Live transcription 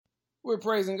We're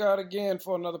praising God again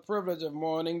for another privilege of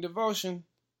morning devotion.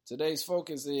 Today's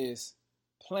focus is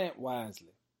plant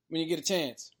wisely. When you get a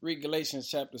chance, read Galatians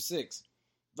chapter 6.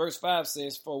 Verse 5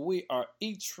 says, "For we are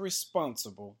each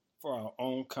responsible for our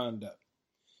own conduct."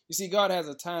 You see, God has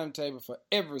a timetable for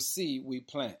every seed we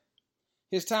plant.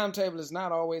 His timetable is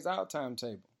not always our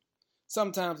timetable.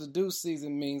 Sometimes the due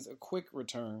season means a quick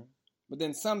return, but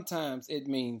then sometimes it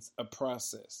means a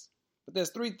process. But there's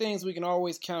three things we can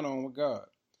always count on with God.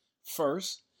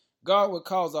 First, God will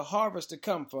cause a harvest to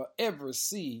come for every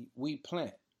seed we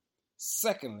plant.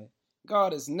 Secondly,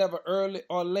 God is never early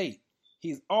or late.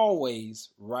 He's always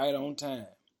right on time.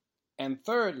 And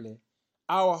thirdly,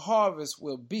 our harvest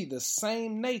will be the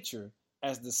same nature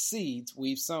as the seeds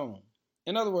we've sown.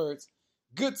 In other words,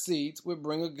 good seeds will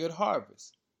bring a good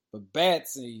harvest, but bad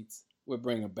seeds will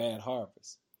bring a bad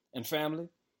harvest. And family,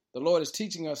 the Lord is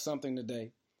teaching us something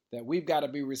today, that we've got to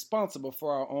be responsible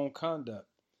for our own conduct.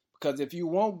 Because if you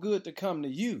want good to come to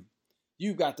you,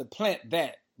 you've got to plant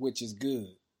that which is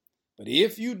good. But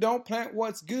if you don't plant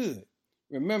what's good,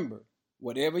 remember,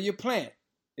 whatever you plant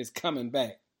is coming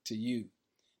back to you.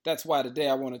 That's why today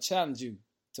I want to challenge you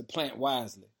to plant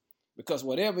wisely. Because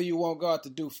whatever you want God to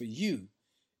do for you,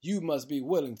 you must be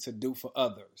willing to do for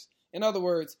others. In other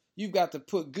words, you've got to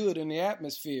put good in the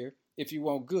atmosphere if you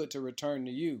want good to return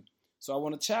to you. So I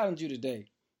want to challenge you today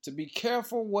to be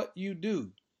careful what you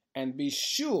do. And be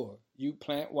sure you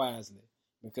plant wisely,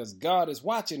 because God is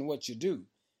watching what you do.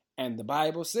 And the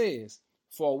Bible says,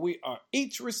 "For we are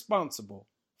each responsible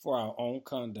for our own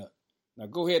conduct." Now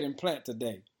go ahead and plant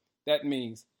today. That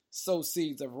means sow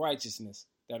seeds of righteousness,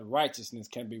 that righteousness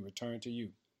can be returned to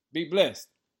you. Be blessed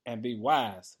and be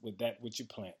wise with that which you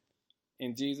plant.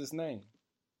 In Jesus' name,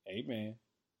 amen.